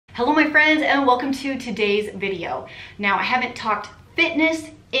my friends, and welcome to today's video. Now, I haven't talked fitness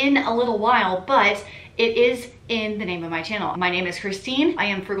in a little while, but it is in the name of my channel. My name is Christine. I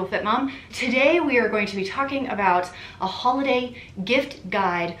am Frugal Fit Mom. Today we are going to be talking about a holiday gift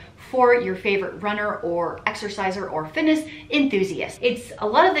guide for your favorite runner or exerciser or fitness enthusiast. A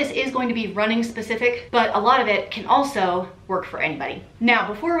lot of this is going to be running specific, but a lot of it can also work for anybody. Now,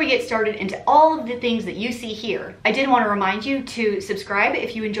 before we get started into all of the things that you see here, I did want to remind you to subscribe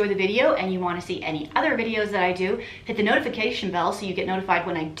if you enjoy the video and you want to see any other videos that I do. Hit the notification bell so you get notified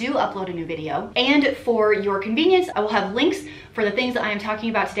when I do upload a new video. And for your convenience, I will have links for the things that I am talking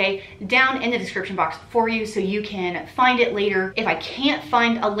about today down in the description box for you so you can find it later. If I can't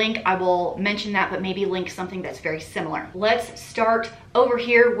find a link, I will mention that, but maybe link something that's very similar. Let's start over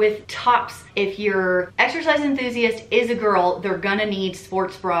here with tops. If your exercise enthusiast is a girl, they're gonna need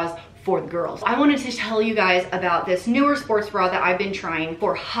sports bras for the girls. I wanted to tell you guys about this newer sports bra that I've been trying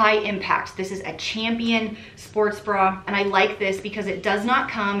for high impact. This is a Champion sports bra, and I like this because it does not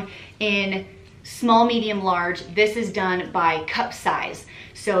come in small, medium, large. This is done by cup size.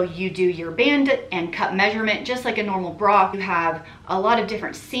 So you do your band and cup measurement just like a normal bra. You have a lot of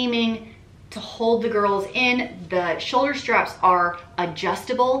different seaming to hold the girls in. The shoulder straps are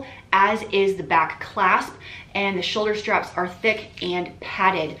adjustable, as is the back clasp, and the shoulder straps are thick and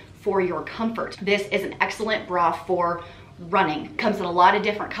padded for your comfort. This is an excellent bra for running. Comes in a lot of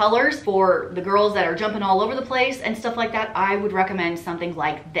different colors. For the girls that are jumping all over the place and stuff like that, I would recommend something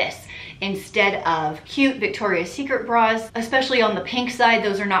like this instead of cute Victoria's Secret bras, especially on the pink side.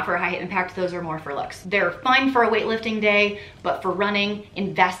 Those are not for high impact, those are more for looks. They're fine for a weightlifting day, but for running,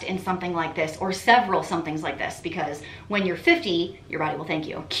 invest in something like this or several somethings like this, because when you're 50, your body will thank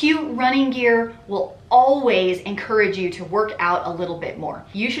you. Cute running gear will always encourage you to work out a little bit more.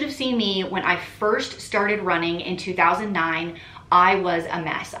 You should have seen me when I first started running in 2009. I was a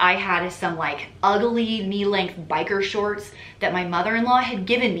mess. I had some like ugly knee-length biker shorts that my mother-in-law had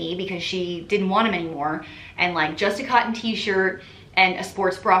given me because she didn't want them anymore, and like just a cotton t-shirt and a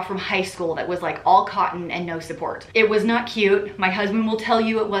sports bra from high school that was like all cotton and no support. It was not cute. My husband will tell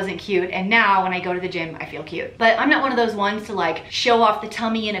you it wasn't cute, and now when I go to the gym, I feel cute. But I'm not one of those ones to like show off the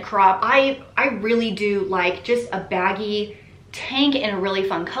tummy in a crop. I really do like just a baggy tank in a really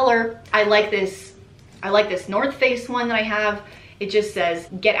fun color. I like this North Face one that I have. It just says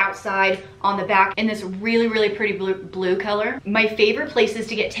get outside on the back in this really, really pretty blue color. My favorite places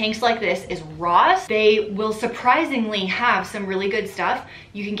to get tanks like this is Ross. They will surprisingly have some really good stuff.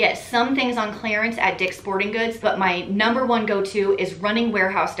 You can get some things on clearance at Dick's Sporting Goods, but my number one go-to is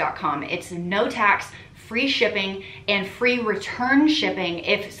runningwarehouse.com. It's no tax, free shipping, and free return shipping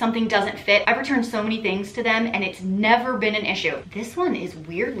if something doesn't fit. I've returned so many things to them and it's never been an issue. This one is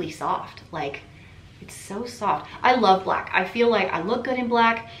weirdly soft. Like, it's so soft. I love black. I feel like I look good in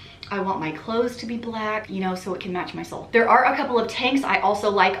black. I want my clothes to be black, you know, so it can match my soul. There are a couple of tanks I also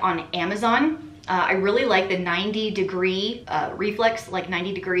like on Amazon. I really like the 90-degree reflex, like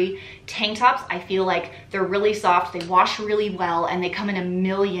 90-degree tank tops. I feel like they're really soft, they wash really well, and they come in a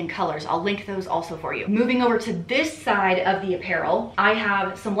million colors. I'll link those also for you. Moving over to this side of the apparel, I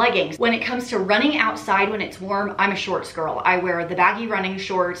have some leggings. When it comes to running outside when it's warm, I'm a shorts girl. I wear the baggy running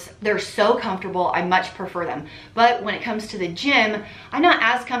shorts. They're so comfortable, I much prefer them. But when it comes to the gym, I'm not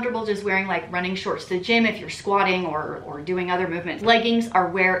as comfortable just wearing like running shorts to the gym if you're squatting or doing other movements. Leggings are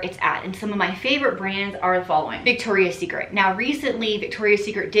where it's at, and some of my favorite brands are the following. Victoria's Secret. Now recently, Victoria's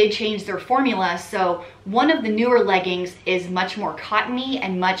Secret did change their formula, so one of the newer leggings is much more cottony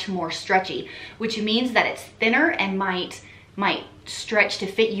and much more stretchy, which means that it's thinner and might stretch to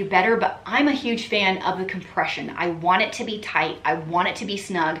fit you better, but I'm a huge fan of the compression. I want it to be tight, I want it to be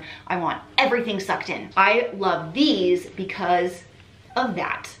snug, I want everything sucked in. I love these because of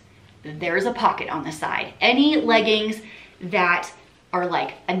that. There's a pocket on the side. Any leggings that are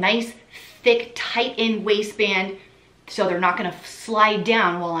like a nice thick, tight-in waistband so they're not gonna slide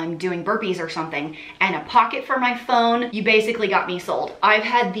down while I'm doing burpees or something, and a pocket for my phone, you basically got me sold. I've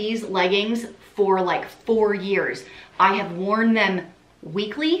had these leggings for like 4 years. I have worn them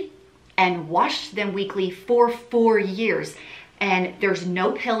weekly and washed them weekly for 4 years. And there's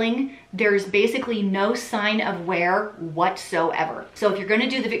no pilling, there's basically no sign of wear whatsoever. So if you're gonna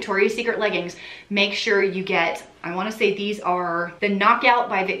do the Victoria's Secret leggings, make sure you get, I wanna say these are the Knockout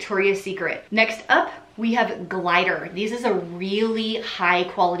by Victoria's Secret. Next up, we have Glider. These is a really high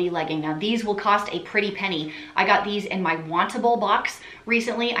quality legging. Now these will cost a pretty penny. I got these in my Wantable box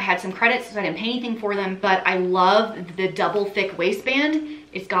recently. I had some credits, so I didn't pay anything for them, but I love the double thick waistband.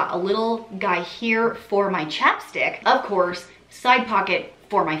 It's got a little guy here for my chapstick, of course, side pocket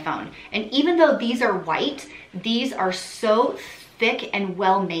for my phone. And even though these are white, these are so thick and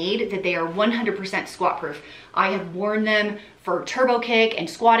well made that they are 100% squat proof. I have worn them for turbo kick and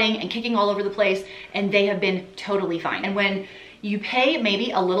squatting and kicking all over the place, and they have been totally fine. And when you pay maybe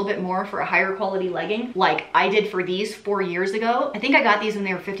a little bit more for a higher quality legging, like I did for these 4 years ago. I think I got these when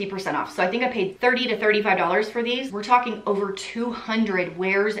they were 50% off. So I think I paid $30 to $35 for these. We're talking over 200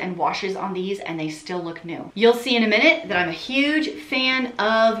 wears and washes on these, and they still look new. You'll see in a minute that I'm a huge fan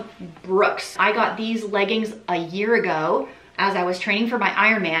of Brooks. I got these leggings a year ago as I was training for my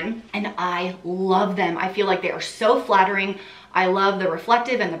Ironman, and I love them. I feel like they are so flattering. I love the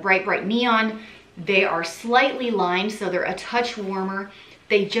reflective and the bright, bright neon. They are slightly lined, so they're a touch warmer.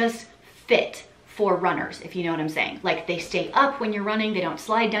 They just fit for runners, if you know what I'm saying. Like, they stay up when you're running, they don't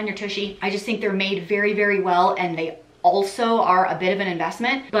slide down your tushy. I just think they're made very, very well, and they also are a bit of an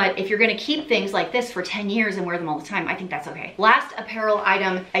investment. But if you're gonna keep things like this for 10 years and wear them all the time, I think that's okay. Last apparel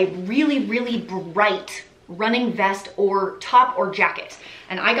item, a really, really bright running vest or top or jacket.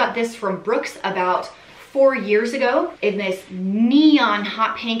 And I got this from Brooks about 4 years ago in this neon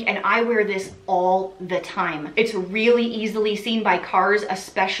hot pink, and I wear this all the time. It's really easily seen by cars,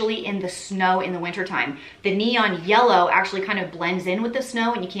 especially in the snow in the wintertime. The neon yellow actually kind of blends in with the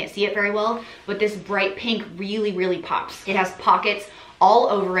snow and you can't see it very well, but this bright pink really, really pops. It has pockets all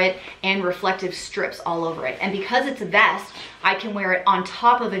over it and reflective strips all over it. And because it's a vest, I can wear it on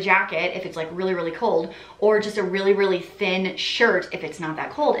top of a jacket if it's like really, really cold, or just a really, really thin shirt if it's not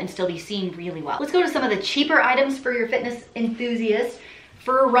that cold, and still be seen really well. Let's go to some of the cheaper items for your fitness enthusiast.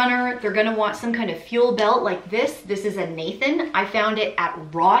 For a runner, they're gonna want some kind of fuel belt like this. This is a Nathan. I found it at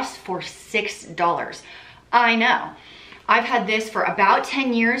Ross for $6. I know. I've had this for about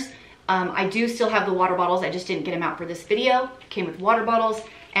 10 years. I do still have the water bottles. I just didn't get them out for this video. Came with water bottles.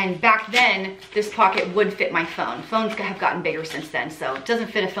 And back then, this pocket would fit my phone. Phones have gotten bigger since then, so it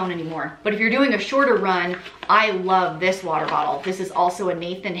doesn't fit a phone anymore. But if you're doing a shorter run, I love this water bottle. This is also a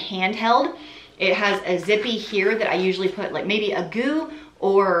Nathan handheld. It has a zippy here that I usually put like maybe a goo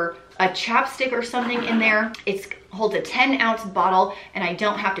or a chapstick or something in there. It holds a 10-ounce bottle, and I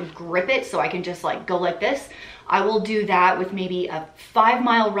don't have to grip it, so I can just like go like this. I will do that with maybe a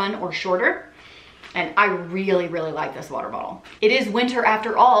 5-mile run or shorter. And I really, really like this water bottle. It is winter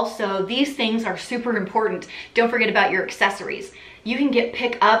after all, so these things are super important. Don't forget about your accessories. You can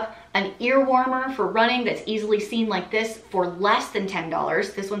pick up an ear warmer for running that's easily seen like this for less than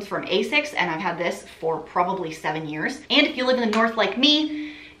 $10. This one's from Asics, and I've had this for probably 7 years. And if you live in the north like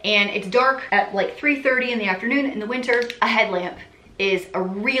me, and it's dark at like 3:30 in the afternoon in the winter, a headlamp is a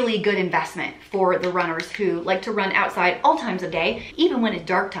really good investment for the runners who like to run outside all times of day, even when it's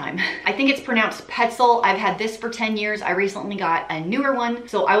dark time. I think it's pronounced Petzl. I've had this for 10 years. I recently got a newer one,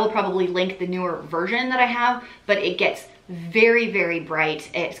 so I will probably link the newer version that I have, but it gets very, very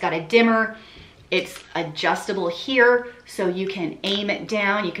bright. It's got a dimmer. It's adjustable here, so you can aim it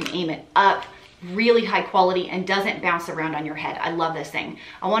down, you can aim it up. Really high quality and doesn't bounce around on your head. I love this thing.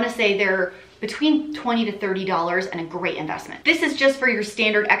 I want to say they're between $20 to $30 and a great investment. This is just for your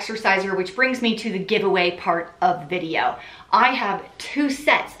standard exerciser, which brings me to the giveaway part of the video. I have 2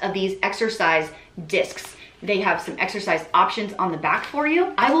 sets of these exercise discs. They have some exercise options on the back for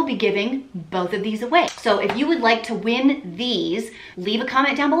you. I will be giving both of these away. So if you would like to win these, leave a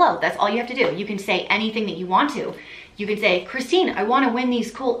comment down below. That's all you have to do. You can say anything that you want to. You can say, Christine, I want to win these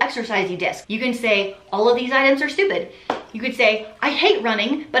cool exercisey discs. You can say, all of these items are stupid. You could say, I hate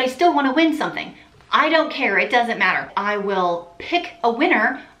running, but I still want to win something. I don't care, it doesn't matter. I will pick a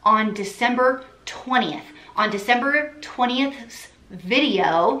winner on December 20th. On December 20th's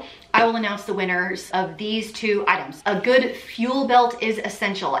video, I will announce the winners of these 2 items. A good fuel belt is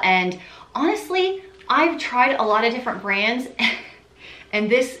essential. And honestly, I've tried a lot of different brands, and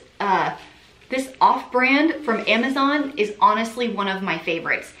this off-brand from Amazon is honestly one of my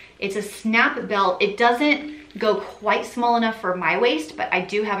favorites. It's a snap belt. It doesn't go quite small enough for my waist, but I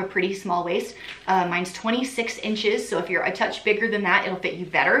do have a pretty small waist. Mine's 26 inches, so if you're a touch bigger than that, it'll fit you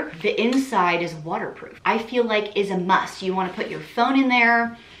better. The inside is waterproof. I feel like is a must. You want to put your phone in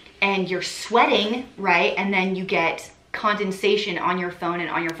there and you're sweating, right? And then you get condensation on your phone and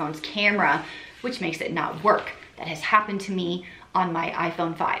on your phone's camera, which makes it not work. That has happened to me on my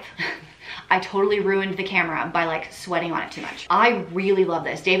iPhone 5. I totally ruined the camera by like sweating on it too much. I really love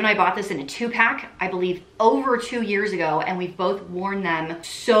this. Dave and I bought this in a 2-pack, I believe over 2 years ago, and we've both worn them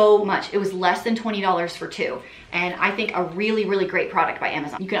so much. It was less than $20 for 2. And I think a really, really great product by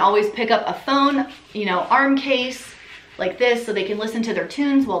Amazon. You can always pick up a phone, you know, arm case like this so they can listen to their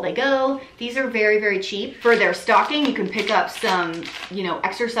tunes while they go. These are very, very cheap. For their stocking, you can pick up some, you know,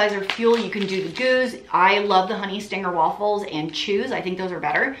 exerciser fuel. You can do the goos. I love the Honey Stinger waffles and chews. I think those are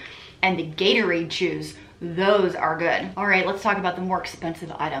better. And the Gatorade chews Those are good. All right, let's talk about the more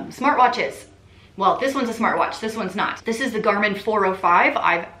expensive items. Smartwatches. Well, this one's a smartwatch, this one's not. This is the Garmin 405.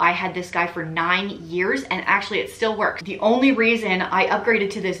 I had this guy for 9 years and actually it still works. The only reason I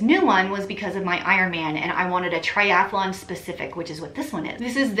upgraded to this new one was because of my Ironman and I wanted a triathlon specific, which is what this one is.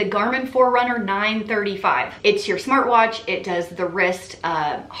 This is the Garmin Forerunner 935. It's your smartwatch, it does the wrist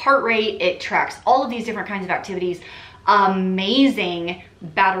heart rate, it tracks all of these different kinds of activities. Amazing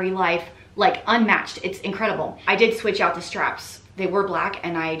battery life, like unmatched, it's incredible. I did switch out the straps. They were black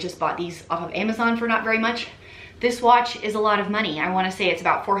and I just bought these off of Amazon for not very much. This watch is a lot of money. I want to say it's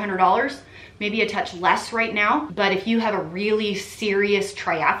about $400, maybe a touch less right now. But if you have a really serious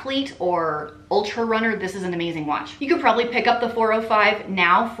triathlete or ultra runner, this is an amazing watch. You could probably pick up the 405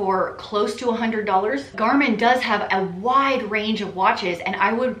 now for close to $100. Garmin does have a wide range of watches and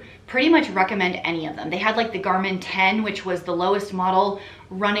I would pretty much recommend any of them. They had like the Garmin 10, which was the lowest model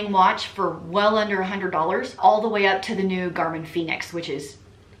running watch for well under $100, all the way up to the new Garmin Fenix, which is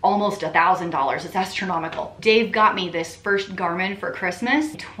almost $1,000. It's astronomical. Dave got me this first Garmin for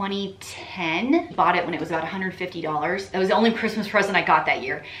Christmas, 2010. Bought it when it was about $150. That was the only Christmas present I got that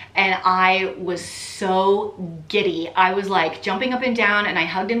year. And I was so giddy. I was like jumping up and down and I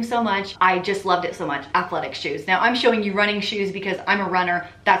hugged him so much. I just loved it so much. Athletic shoes. Now I'm showing you running shoes because I'm a runner.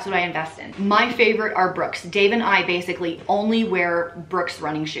 That's what I invest in. My favorite are Brooks. Dave and I basically only wear Brooks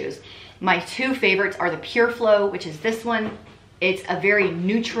running shoes. My two favorites are the Pure Flow, which is this one. It's a very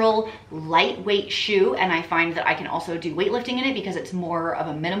neutral, lightweight shoe, and I find that I can also do weightlifting in it because it's more of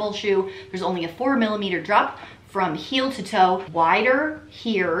a minimal shoe. There's only a 4mm drop from heel to toe, wider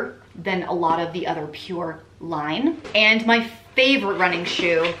here than a lot of the other Pure line. And my favorite running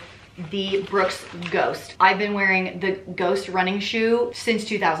shoe, the Brooks Ghost. I've been wearing the Ghost running shoe since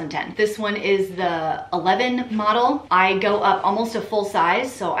 2010. This one is the 11 model. I go up almost a full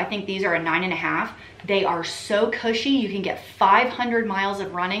size, so I think these are a 9.5. They are so cushy. You can get 500 miles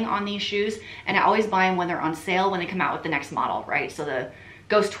of running on these shoes, and I always buy them when they're on sale when they come out with the next model, right? So the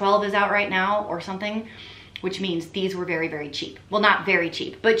Ghost 12 is out right now or something, which means these were very, very cheap. Well, not very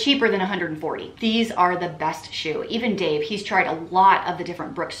cheap, but cheaper than 140. These are the best shoe. Even Dave, he's tried a lot of the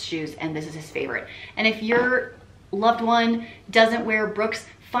different Brooks shoes and this is his favorite. And if your loved one doesn't wear Brooks,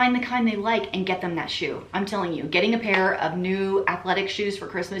 find the kind they like and get them that shoe. I'm telling you, getting a pair of new athletic shoes for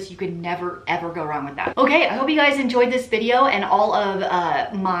Christmas, you could never, ever go wrong with that. Okay, I hope you guys enjoyed this video and all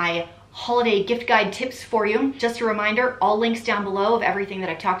of my holiday gift guide tips for you. Just a reminder, all links down below of everything that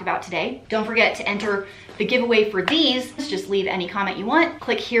I've talked about today. Don't forget to enter the giveaway for these. Just leave any comment you want.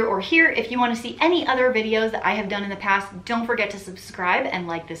 Click here or here if you want to see any other videos that I have done in the past. Don't forget to subscribe and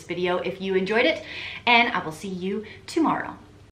like this video if you enjoyed it, and I will see you tomorrow.